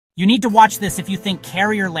You need to watch this if you think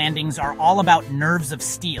carrier landings are all about nerves of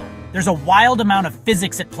steel. There's a wild amount of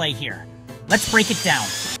physics at play here. Let's break it down.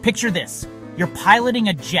 Picture this. You're piloting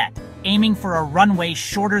a jet, aiming for a runway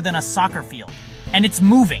shorter than a soccer field. And it's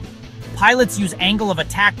moving. Pilots use angle of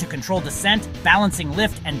attack to control descent, balancing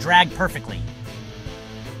lift and drag perfectly.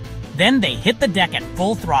 Then they hit the deck at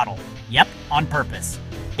full throttle. Yep, on purpose.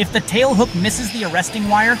 If the tail hook misses the arresting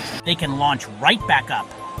wire, they can launch right back up.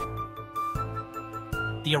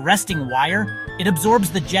 The arresting wire, it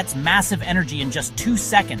absorbs the jet's massive energy in just 2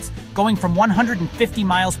 seconds, going from 150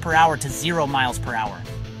 miles per hour to 0 miles per hour.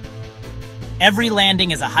 Every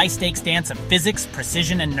landing is a high-stakes dance of physics,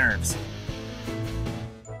 precision, and nerves.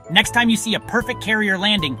 Next time you see a perfect carrier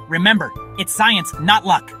landing, remember, it's science, not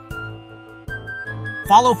luck.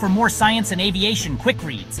 Follow for more science and aviation quick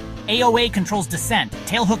reads. AOA controls descent,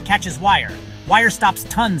 tailhook catches wire. Wire stops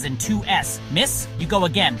tons in 2S. Miss? You go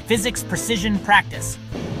again. Physics, precision, practice.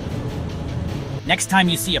 Next time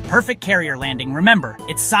you see a perfect carrier landing, remember,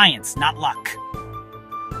 it's science, not luck.